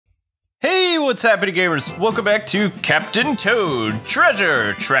what's happening, gamers? Welcome back to Captain Toad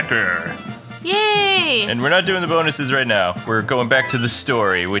Treasure Tracker. Yay! And we're not doing the bonuses right now. We're going back to the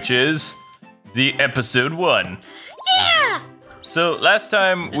story, which is the episode 1. Yeah! So last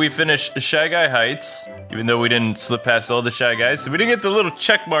time we finished Shy Guy Heights, even though we didn't slip past all the Shy Guys, so we didn't get the little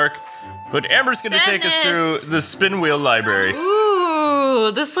check mark. But Amber's gonna take us through the spin wheel library.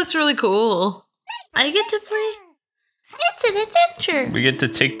 Ooh, this looks really cool. I get to play? It's an adventure. We get to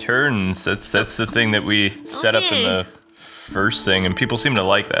take turns. That's the thing that we set up in the first thing, and people seem to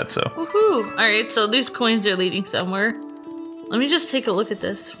like that, so. Woohoo! Alright, so these coins are leading somewhere. Let me just take a look at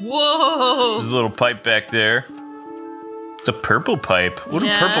this. Whoa! There's a little pipe back there. It's a purple pipe. What do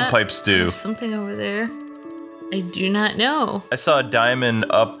purple pipes do? There's something over there. I do not know. I saw a diamond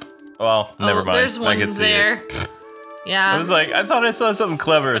up. Well, never mind. There's one there. Yeah. I was like, I thought I saw something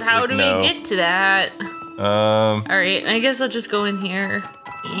clever. But how do we get to that? Alright, I guess I'll just go in here.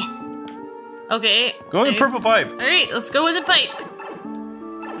 Okay. Go in the purple pipe. Alright, let's go in the pipe.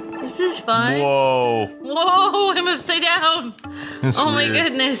 This is fun. Whoa. Whoa, I'm upside down. That's oh weird. my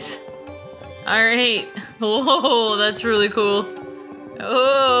goodness. Alright. Whoa, that's really cool.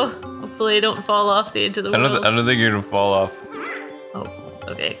 Oh, hopefully I don't fall off the edge of the world. I don't think you're gonna fall off. Oh,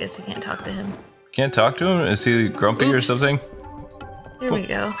 okay, I guess I can't talk to him. Can't talk to him? Is he grumpy or something? There we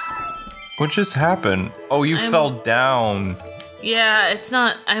go. What just happened? Oh, you fell down. Yeah, it's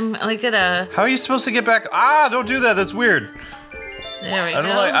not. I'm like at a. How are you supposed to get back? Ah, don't do that. That's weird. There we go.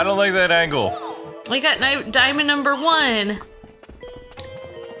 I don't like that angle. I got diamond number 1.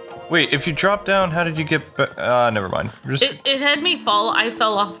 Wait, if you drop down, how did you get back? Never mind. It had me fall. I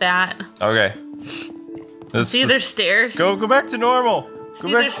fell off that. Okay. See, there's stairs. Go back to normal.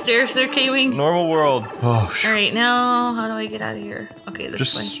 See, there's stairs there, Kwing. Normal world. Oh, all right, now how do I get out of here? Okay,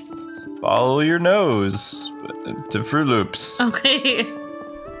 this way. Follow your nose to Fruit Loops. Okay.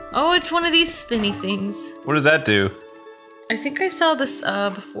 Oh, it's one of these spinny things. What does that do? I think I saw this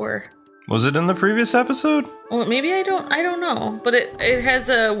before. Was it in the previous episode? Well, maybe I don't know. But it has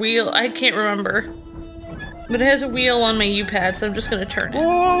a wheel. I can't remember. But it has a wheel on my U-pad, so I'm just gonna turn it. Whoa,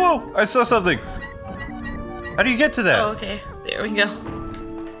 whoa, whoa! I saw something. How do you get to that? Oh, okay. There we go.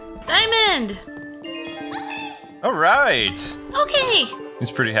 Diamond! All right. Okay. He's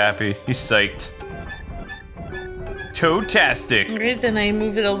pretty happy. He's psyched. Toadtastic. Alright, then I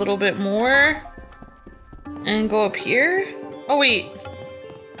move it a little bit more. And go up here. Oh, wait.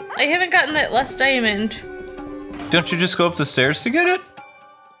 I haven't gotten that last diamond. Don't you just go up the stairs to get it?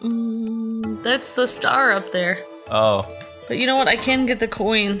 That's the star up there. Oh. But you know what? I can get the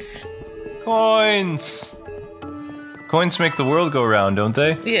coins. Coins. Coins make the world go round, don't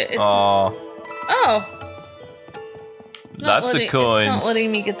they? Yeah. It's Oh. Lots of coins. It's not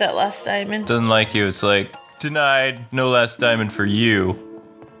letting me get that last diamond. Doesn't like you. It's like, denied. No last diamond for you.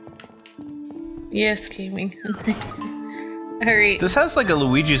 Yes, Kwing. Alright. This has like a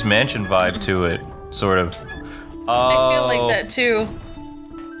Luigi's Mansion vibe to it, sort of. I feel like that too.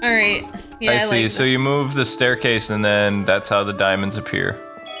 Alright. Yeah, I see. like So you move the staircase and then that's how the diamonds appear.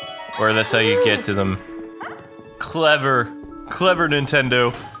 Or that's how you get to them. Clever. Clever,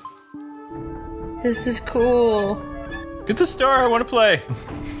 Nintendo. This is cool. Get the star, I want to play.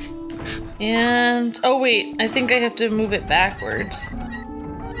 And, oh wait, I think I have to move it backwards.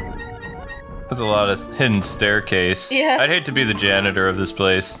 That's a lot of hidden staircase. Yeah. I'd hate to be the janitor of this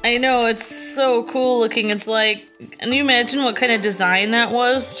place. I know, it's so cool looking. It's like, can you imagine what kind of design that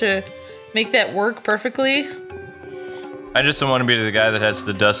was to make that work perfectly? I just don't want to be the guy that has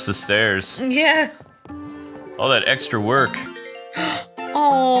to dust the stairs. Yeah. All that extra work.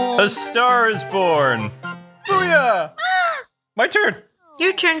 Oh. A star is born. Booyah! My turn.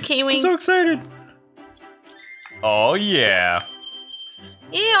 Your turn, Kwing. I'm so excited. Oh yeah.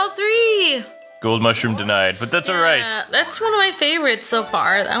 Yeah, all 3. Gold mushroom denied, but that's alright. That's one of my favorites so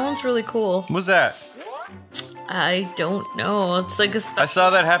far. That one's really cool. What's that? I don't know. It's like a I saw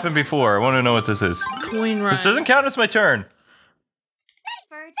that happen before. I want to know what this is. coin run. This doesn't count as my turn.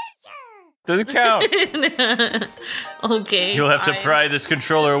 Doesn't count. Okay. You'll have to pry this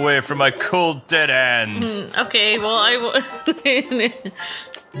controller away from my cold, dead hands. Okay, well,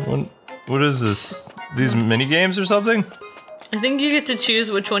 What is this? These mini games or something? I think you get to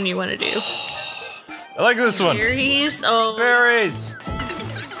choose which one you want to do. I like this one. Berries? Oh. Berries.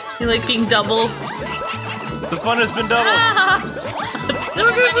 You like being double? The fun has been doubled. So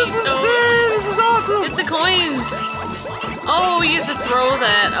funny, This is awesome. Get the coins. Oh, you have to throw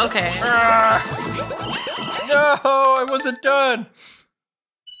that. Okay. No, I wasn't done.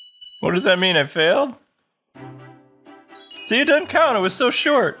 What does that mean? I failed? See, it doesn't count. It was so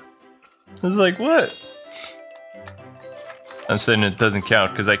short. I was like, what? I'm saying it doesn't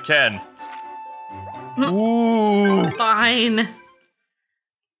count because I can. Ooh. Fine.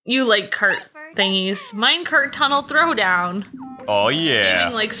 You like cart thingies. Minecart tunnel throwdown. Oh yeah.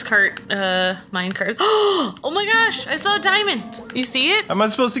 Gaming likes minecart. Oh my gosh, I saw a diamond. You see it? How am I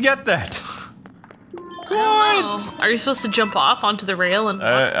supposed to get that? What? Are you supposed to jump off onto the rail and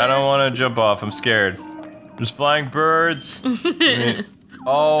I don't want to jump off. I'm scared. There's flying birds.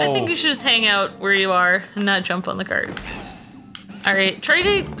 Oh. I think you should just hang out where you are and not jump on the cart. All right, try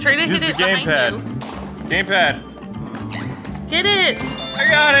to hit it behind you. Gamepad. Get it. I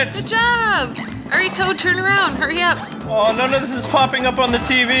got it. Good job. All right, Toad, turn around. Hurry up. Oh, none of this is popping up on the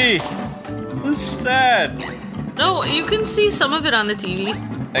TV. This is sad. No, you can see some of it on the TV.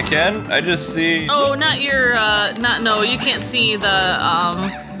 I can? I just see... Oh, not your, no, you can't see the,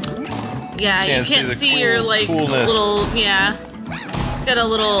 yeah, you can't see your, like, coolness. little, yeah. It's got a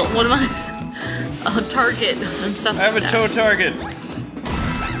little, what am I, a target and stuff I have like a Toad target.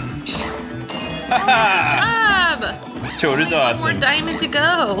 Haha! Toad is awesome. One more diamond to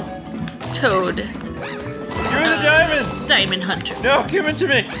go. Toad. Give me the diamonds! Diamond hunter. No, give it to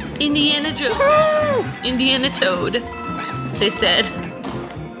me! Indiana Jones. Indiana Toad. They said.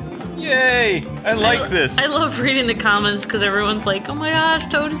 Yay! I like this. I love reading the comments because everyone's like, oh my gosh,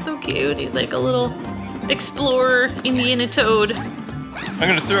 Toad is so cute. He's like a little explorer, Indiana Toad. I'm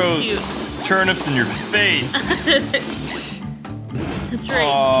gonna throw turnips in your face. That's right.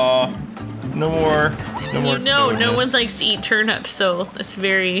 Aw. No more. No more. No one likes to eat turnips, so it's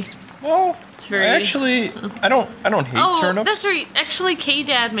very. Well, it's very. Actually, I don't hate turnips. Oh, that's right. Actually,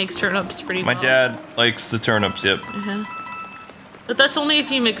 K-Dad makes turnips pretty well. My dad likes the turnips. Yep. But that's only if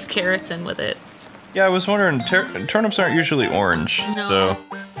you mix carrots in with it. Yeah, I was wondering. Turnips aren't usually orange, so.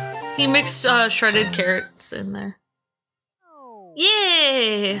 He mixed shredded carrots in there.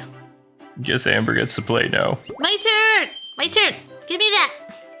 Yay! Guess Amber gets to play now. My turn! My turn! Give me that!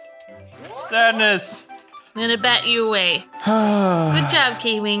 Sadness! I'm gonna bat you away. Good job,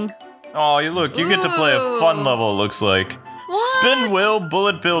 K-Wing. Oh, you get to play a fun level, it looks like. What? Spin wheel,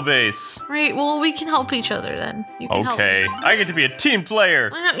 bullet bill base. Right, well, we can help each other then. You can help Okay, me. I get to be a team player.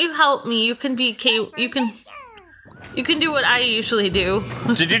 Why don't you help me? You can be you can do what I usually do.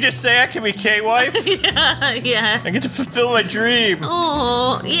 Did you just say I can be K-wife? yeah. I get to fulfill my dream.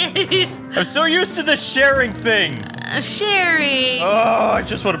 Oh, yeah. I'm so used to the sharing thing. Sharing. Oh, I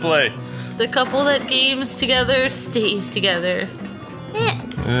just want to play. The couple that games together stays together.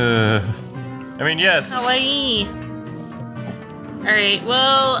 I mean, yes. Kawaii. Alright,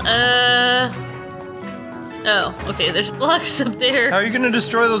 well, oh, okay, there's blocks up there. How are you gonna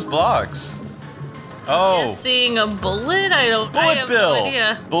destroy those blocks? Oh. Seeing a bullet? I have bill. no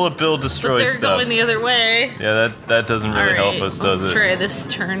idea. Bullet bill destroys They're stuff. going the other way. Yeah, that doesn't really help us, does it? Let's try this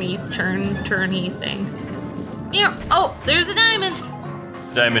turny thing. Yeah. Oh, there's a diamond.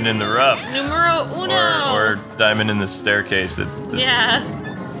 Diamond in the rough. Numero uno. Or diamond in the staircase at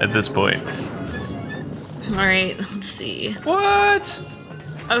this point. Alright, let's see. What?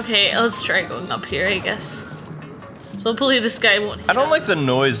 Okay, let's try going up here, I guess. So hopefully this guy won't hit I don't us. like the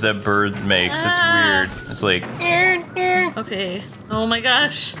noise that bird makes. It's weird. It's like... Okay. Oh my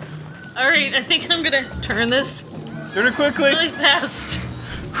gosh. Alright, I think I'm gonna turn this Turn it quickly! really fast.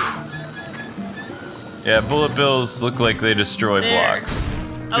 Yeah, bullet bills look like they destroy blocks.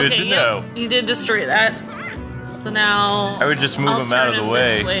 Good to know. You did destroy that. So now... I would just move him out of the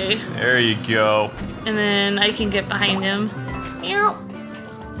way. This way. There you go. And then I can get behind him. Meow.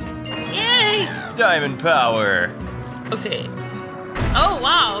 Yay! Diamond power. Okay. Oh,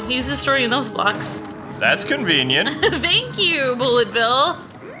 wow. He's destroying those blocks. That's convenient. Thank you, Bullet Bill.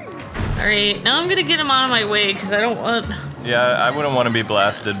 Alright, now I'm gonna get him out of my way because I don't want... Yeah, I wouldn't want to be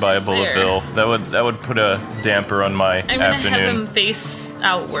blasted by a bullet bill. That would put a damper on my I'm gonna afternoon. have him face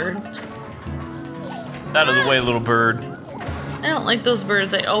outward. Out of the way, little bird. I don't like those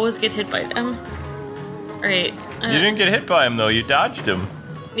birds. I always get hit by them. Alright. You didn't get hit by him, though. You dodged him.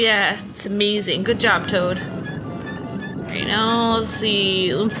 Yeah, it's amazing. Good job, Toad. Alright, now let's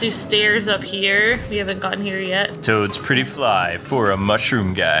see. Let's do stairs up here. We haven't gotten here yet. Toad's pretty fly for a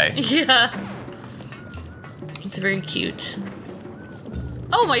mushroom guy. Yeah. It's very cute.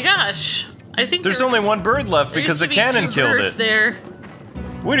 Oh my gosh! I think there's only one bird left because the cannon killed it. There.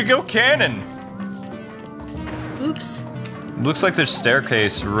 Way to go, cannon! Oops. Looks like there's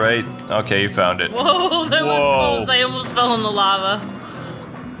staircase right. Okay, you found it. Whoa, that was close. I almost fell in the lava.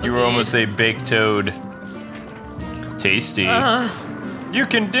 You were almost a baked toad. Tasty. You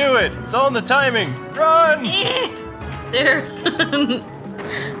can do it! It's all in the timing! Run! There.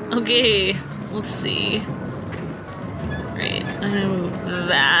 Okay, let's see. Right,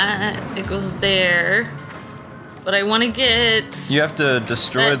 that. It goes there. But I want to get... You have to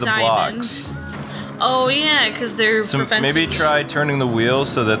destroy the blocks. Oh yeah, because they're So preventing maybe me. try turning the wheel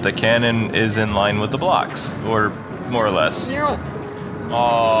so that the cannon is in line with the blocks, or more or less. Zero.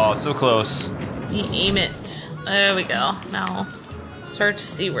 Oh, so close. Aim it. There we go. Now it's hard to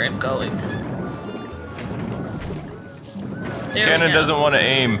see where I'm going. There Cannon we go. doesn't want to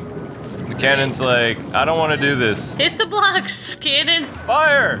aim. The cannon's like, I don't want to do this. Hit the blocks, cannon.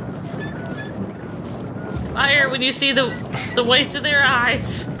 Fire! Fire when you see the whites of their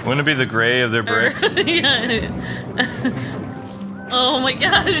eyes. Wouldn't it be the gray of their bricks? Yeah. Oh my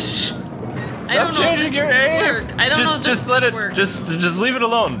gosh. I don't know if changing this your will aim. work. I don't know if this Just let will it. work. Just leave it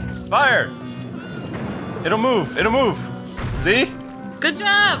alone. Fire! It'll move. It'll move. See? Good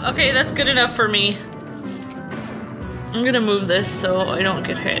job. Okay, that's good enough for me. I'm gonna move this so I don't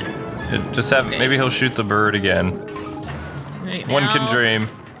get hit. Just have. Okay. Maybe he'll shoot the bird again. Right One now. can dream.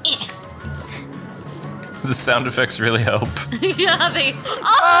 The sound effects really help. Yeah, they.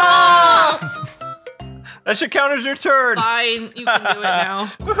 Oh! That should count as your turn. Fine, you can do it now.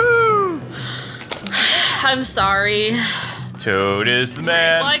 Woohoo! I'm sorry. Toad is the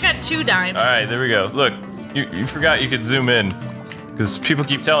man. Well, I got 2 diamonds. All right, there we go. Look, you forgot you could zoom in, because people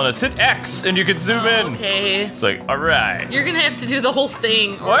keep telling us hit X and you can zoom in. Okay. It's like, all right. You're gonna have to do the whole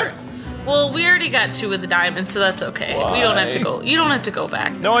thing. What? Well, we already got 2 of the diamonds, so that's okay. We don't have to Why? go. You don't have to go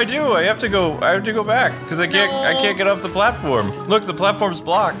back. No, I do. I have to go back because I can't get off the platform. Look, the platform's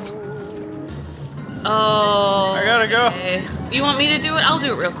blocked. Oh. I gotta go. Okay. You want me to do it? I'll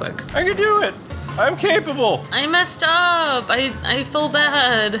do it real quick. I can do it. I'm capable. I messed up. I feel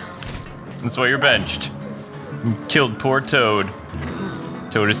bad. That's why you're benched. You killed poor Toad.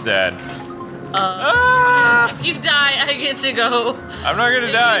 Toad is sad. If you die, I get to go. I'm not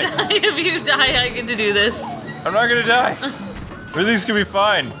gonna die. If you die, I get to do this. I'm not gonna die. Everything's gonna be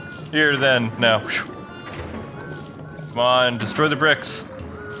fine. Here, then, now. Come on, destroy the bricks.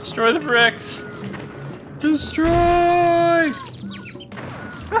 Destroy the bricks. Destroy.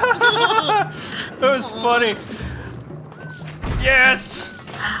 That was funny. Yes.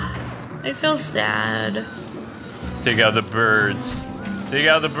 I feel sad. Take out the birds. Take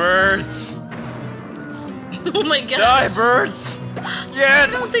out the birds. Oh my god. Die, birds. Yes.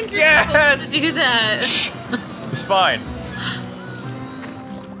 I don't think you're yes. supposed to do that. Shh. It's fine.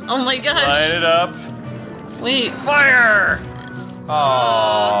 Oh my gosh. Line it up. Wait. Fire.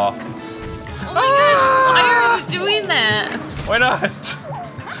 Aww. Oh my gosh. Why are you doing that? Why not?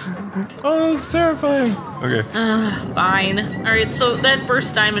 Oh, that's terrifying. Okay. Fine. Alright, so that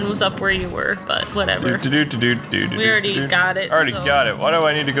first diamond was up where you were, but whatever. We already got it, Already so- got it. Why do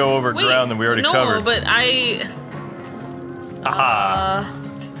I need to go over ground that we already covered? No, but Aha.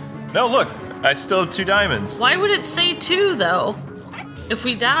 No, look. I still have 2 diamonds. why would it say 2 though? If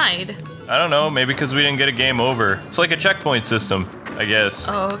we died. I don't know. Maybe because we didn't get a game over. It's like a checkpoint system, I guess.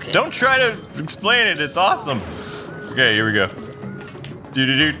 Oh, okay. Don't try to explain it. It's awesome. Okay, here we go.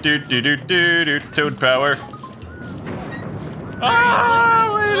 Toad power.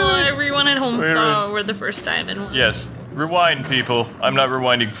 Ah, wait a Well, minute. everyone at home Wait a saw where the first diamond was. Yes, rewind, people. I'm not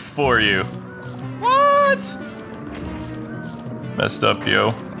rewinding for you. What? Messed up,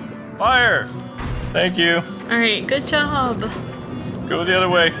 yo. Fire! Thank you. Alright, good job. Go the other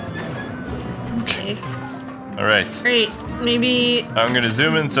way. Okay. All right. Great. Maybe. I'm gonna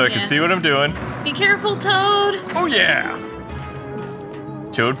zoom in so I can Yeah. see what I'm doing. Be careful, Toad! Oh yeah!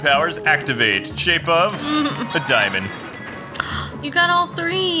 Toad powers activate. Shape of a diamond. You got all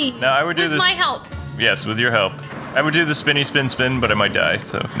 3! Now I would do With this. my help. Yes, with your help. I would do the spinny spin spin, but I might die,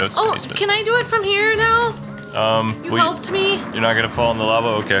 so no spinny Oh, spin. can I do it from here now? You well, helped me? You're not gonna fall in the lava?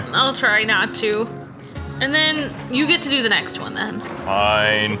 Okay. I'll try not to. And then you get to do the next one then.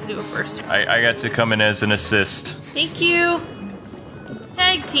 Fine. To do it first. I got to come in as an assist. Thank you.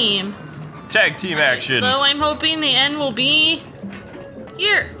 Tag team. Tag team action. So I'm hoping the end will be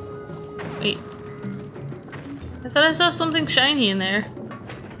here. Wait. I thought I saw something shiny in there.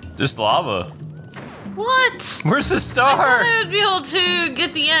 Just lava. What? Where's the I star? thought I would be able to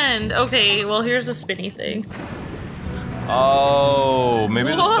get the end. Okay, well here's a spinny thing. Oh, maybe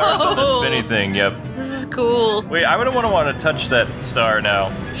the star's on a Whoa. spinny thing. Yep. This is cool. Wait, I would want to touch that star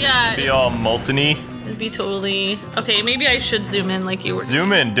now. Yeah. Be all molten-y. It'd be totally. Okay, maybe I should zoom in like you were.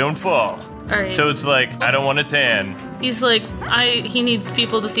 Zoom in, don't fall. Alright. Toad's like, I don't want to tan. He's like, he needs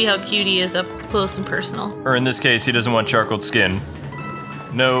people to see how cute he is up close and personal. Or in this case, he doesn't want charcoaled skin.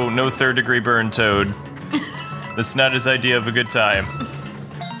 No 3rd-degree burn, Toad. That's not his idea of a good time.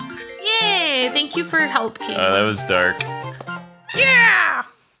 Yay! Thank you for help, Kate. That was dark. Yeah!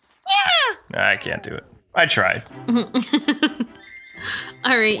 Nah, I can't do it. I tried.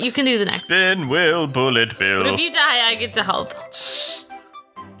 Alright, you can do the next. Spin wheel, bullet bill. But if you die, I get to help.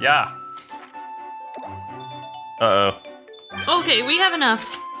 Yeah. Uh-oh. Okay, we have enough.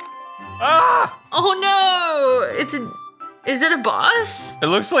 Ah! Oh no! Is it a boss? It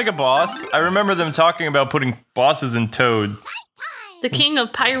looks like a boss. I remember them talking about putting bosses in Toad. The king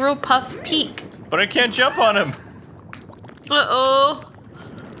of Pyropuff Peak. But I can't jump on him. Uh-oh.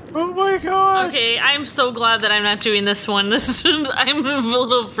 Oh my gosh. Okay, I'm so glad that I'm not doing this one. I'm a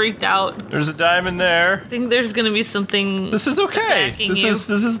little freaked out. There's a diamond there. I think there's gonna be something. This is okay. This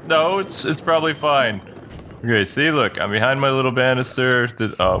is no, it's probably fine. Okay, see, look, I'm behind my little banister.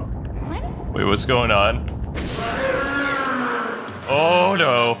 Oh. Wait, what's going on? Oh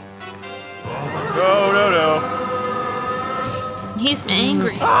no. No, no, no. He's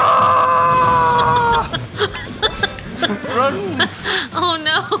angry. Ah! Run! Oh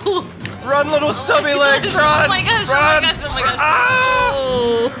no! Run, little stubby legs! Run! Oh my gosh! Run! Oh my gosh! Oh my gosh! Ah!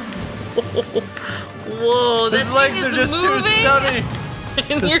 Oh. Whoa! His legs are just too stubby.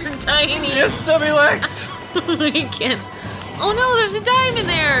 And you're tiny. He has stubby legs. You can't. Oh no! There's a diamond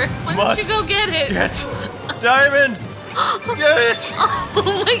there. Why don't you go get it? Get diamond. Get it!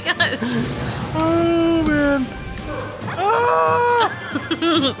 Oh my gosh! Oh man! Ah!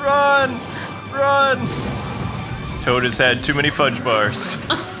 Run! Run! Toad has had too many fudge bars.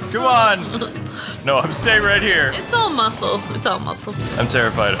 Come on! No, I'm staying right here. It's all muscle. It's all muscle. I'm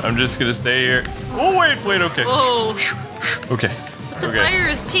terrified. I'm just gonna stay here. Oh wait, okay. Whoa! Okay. But the fire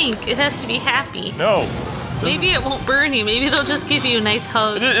is pink. It has to be happy. No. Maybe it won't burn you. Maybe it'll just give you a nice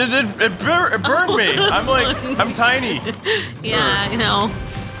hug. It burned me. I'm tiny. Yeah, I know.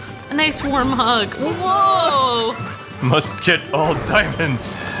 A nice warm hug. Whoa! Must get all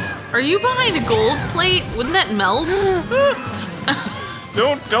diamonds. Are you behind a gold plate? Wouldn't that melt?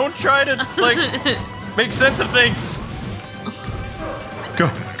 Don't try to like make sense of things. Go.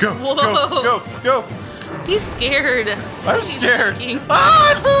 Whoa. Go. He's scared. I'm scared.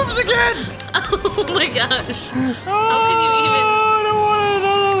 Ah, it moves again. Oh my gosh. How can you even? I don't want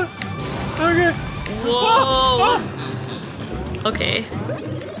another. Okay. Whoa. Okay.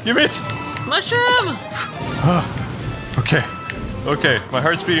 Give it. Mushroom. Okay. My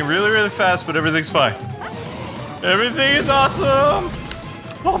heart's beating really, really fast, but everything's fine. Everything is awesome.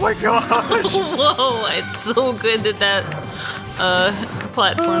 Oh my gosh. Whoa. It's so good that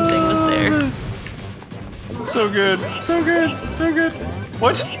platform thing was there. So good.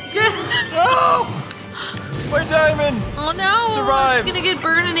 What? No! My diamond! Oh no! Survive! It's gonna get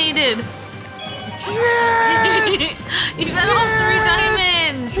burninated. Yes! You got all 3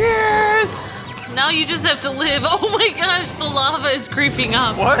 diamonds! Yes! Now you just have to live. Oh my gosh, the lava is creeping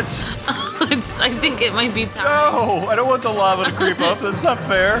up. What? I think it might be time. No! I don't want the lava to creep up. That's not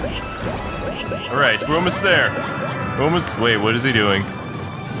fair. Alright, we're almost there. Wait, what is he doing?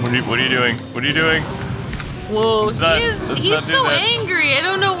 What are you doing? Whoa, he's so angry. I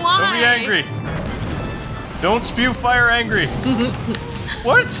don't know why. Don't be angry. Don't spew fire angry.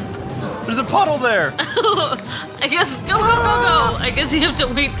 What? There's a puddle there. I guess go. I guess you have to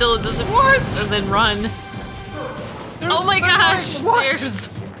wait till it disappears. What? And then run. Oh my gosh. There's.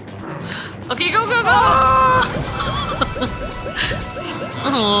 Okay, go.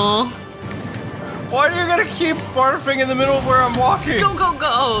 Oh. Why are you gonna keep barfing in the middle of where I'm walking?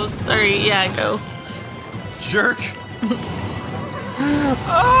 Go. Sorry, yeah, go. Jerk.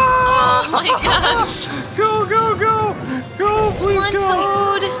 Oh my gosh. Go, please Come go.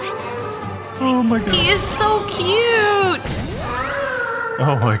 on, Toad. Oh my gosh. He is so cute.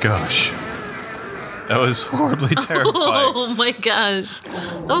 Oh my gosh. That was horribly terrifying. Oh my gosh.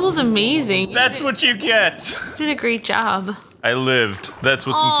 That was amazing. That's what you get. You did a great job. I lived. That's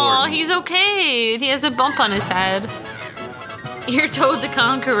what's Oh, important. he's okay. He has a bump on his head. You're Toad the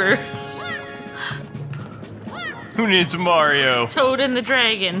Conqueror. Who needs Mario? Toad and the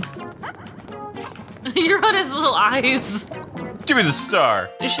Dragon. You're on his little eyes. Give me the star,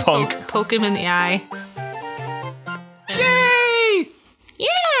 You should punk. poke him in the eye. Yay!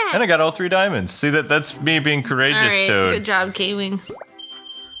 Yeah! And I got all 3 diamonds. See, that's me being courageous, Alright, Toad. good job, Kwing.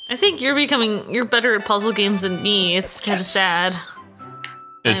 I think you're better at puzzle games than me. It's kind of sad.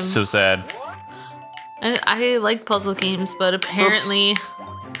 It's so sad. I like puzzle games, but apparently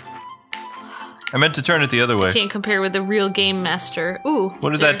I meant to turn it the other way. can't compare with the real game master. Ooh.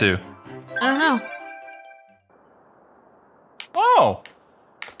 What does that do? I don't know. Oh!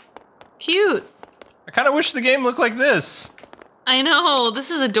 Cute. I kind of wish the game looked like this. I know. This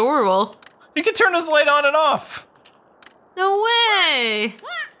is adorable. You can turn this light on and off. No way.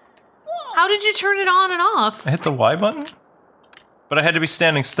 How did you turn it on and off? I hit the Y button? But I had to be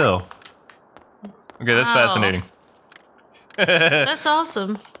standing still. Okay, that's Wow. fascinating. That's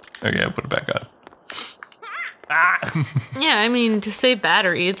awesome. Okay, I'll put it back on. Ah! Yeah, I mean, to save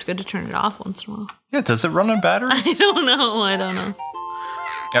battery, it's good to turn it off once in a while. Yeah, does it run on batteries? I don't know.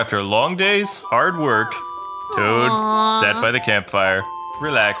 After a long day's hard work, Toad sat by the campfire,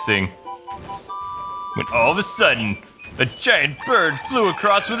 relaxing. When all of a sudden, a giant bird flew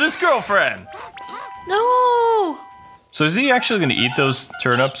across with his girlfriend. No! So is he actually gonna eat those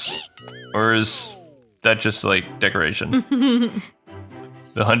turnips? Or is that just like decoration?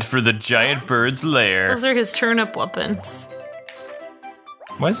 The hunt for the giant bird's lair. Those are his turnip weapons.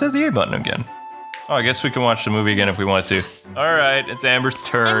 Why is that the A button again? Oh, I guess we can watch the movie again if we want to. Alright, it's Amber's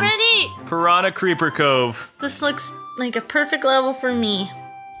turn. I'm ready! Piranha Creeper Cove. This looks like a perfect level for me.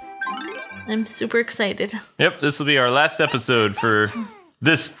 I'm super excited. Yep, this will be our last episode for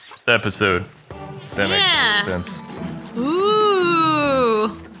this episode. That makes sense.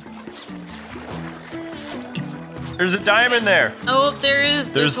 Ooh! There's a diamond there. Oh, there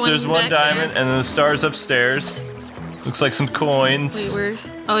is. There's one diamond, and then the stars upstairs. Looks like some coins. Wait, where?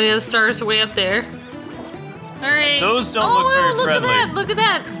 Oh yeah, the stars are way up there. All right. Those don't look very friendly. Look at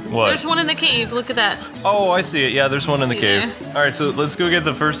that! What? There's one in the cave. Look at that. Oh, I see it. Yeah, there's one in the cave. there. All right, so let's go get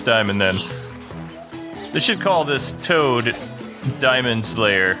the first diamond then. They should call this Toad Diamond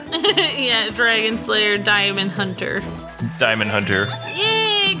Slayer. Yeah, Dragon Slayer, Diamond Hunter. Diamond Hunter.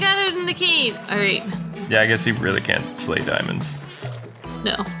 Yay! Got it in the cave. All right. Yeah, I guess he really can't slay diamonds.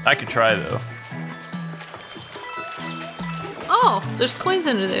 No. I could try though. Oh, there's coins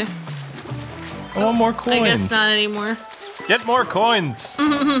under there. I want more coins. I guess not anymore. Get more coins.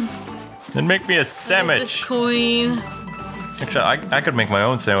 And make me a sandwich. This coin. Actually, I could make my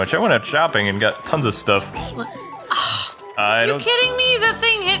own sandwich. I went out shopping and got tons of stuff. Are you kidding me? That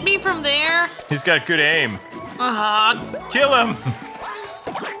thing hit me from there. He's got good aim. Kill him.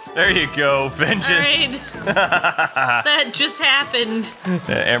 There you go, vengeance. All right. That just happened.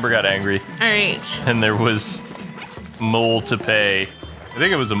 Yeah, Amber got angry. All right. And there was mole to pay. I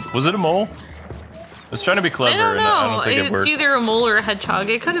think it was it a mole? I was trying to be clever, I don't know. I don't think it worked. It's either a mole or a hedgehog.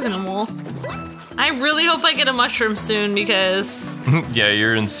 It could have been a mole. I really hope I get a mushroom soon because... Yeah,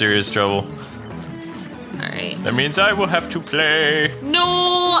 you're in serious trouble. Alright. That means I will have to play.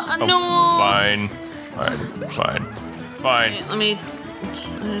 No, no. Fine. Fine. Right,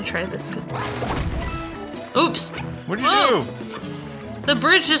 I'm gonna try this. Oops. What did you do? The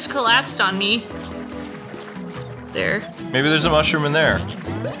bridge just collapsed on me. There. Maybe there's a mushroom in there.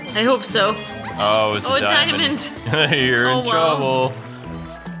 I hope so. Oh, it's a diamond. You're in trouble.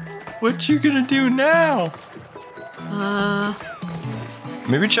 What you gonna do now?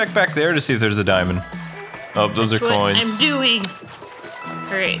 Maybe check back there to see if there's a diamond. Oh, those are coins. I'm doing.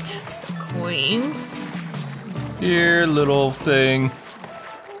 Alright. Coins. Dear little thing.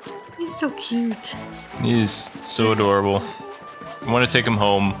 He's so cute. He's so adorable. I want to take him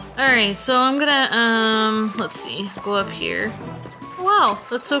home. Alright, so I'm gonna, let's see. Go up here. Wow,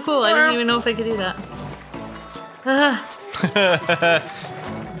 that's so cool. I didn't even know if I could do that.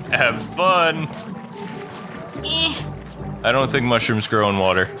 Have fun. I don't think mushrooms grow in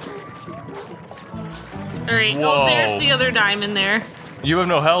water. Alright, oh, there's the other diamond there. You have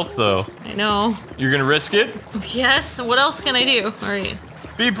no health, though. I know. You're gonna risk it? Yes, what else can I do? Alright.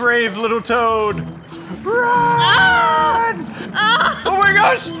 Be brave, little toad. Run! Oh my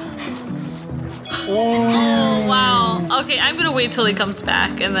gosh! Oh, wow. Okay, I'm gonna wait till he comes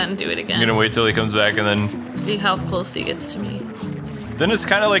back and then do it again. You're gonna wait till he comes back and then... See how close he gets to me. Then it's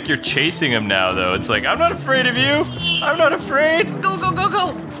kind of like you're chasing him now, though. It's like, I'm not afraid of you. I'm not afraid. Go, go, go,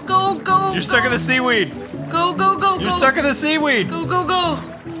 go. Go, go, You're stuck in the seaweed. Go, go, go, You're stuck in the seaweed. Go, go, go.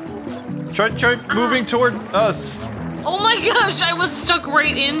 Try moving toward us. Oh my gosh, I was stuck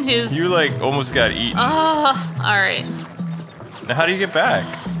right in his... You, like, almost got eaten. Alright. Now, how do you get back?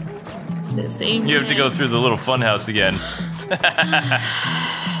 The same You have to go through the little fun house again.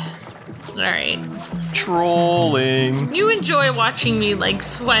 Alright. Trolling. You enjoy watching me, like,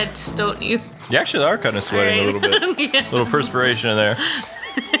 sweat, don't you? You actually are kind of sweating a little bit. Yeah. Little perspiration in there.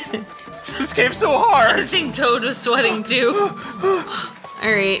 This game's so hard. I think Toad was sweating, too.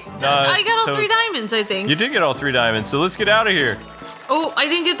 Alright. I got all 3 diamonds, I think. You did get all 3 diamonds, so let's get out of here. Oh, I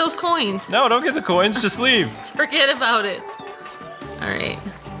didn't get those coins. No, don't get the coins, just leave. Forget about it. Alright.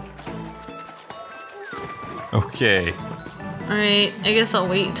 Okay. Alright, I guess I'll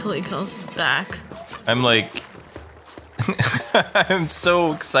wait until he comes back. I'm like... I'm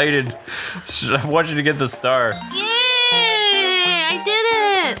so excited. I want you to get the star. Yay! I did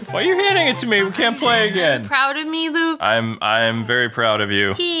it! Why are you handing it to me? We can't play again. Proud of me, Luke? I'm very proud of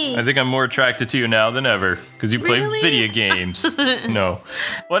you. Yay. I think I'm more attracted to you now than ever. Because you play video games. No.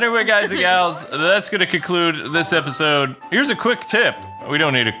 Well, anyway, guys and gals, that's going to conclude this episode. Here's a quick tip. We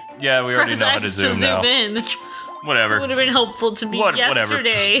don't need to... Yeah, we already know how to zoom now. In. Whatever. It would have been helpful to me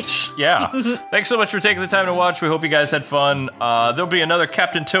yesterday. Yeah. Thanks so much for taking the time to watch. We hope you guys had fun. There'll be another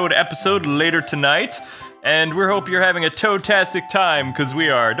Captain Toad episode later tonight. And we hope you're having a Toad-tastic time, because we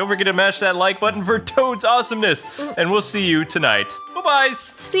are. Don't forget to mash that like button for Toad's awesomeness. And we'll see you tonight. Bye-bye.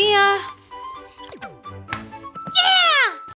 See ya.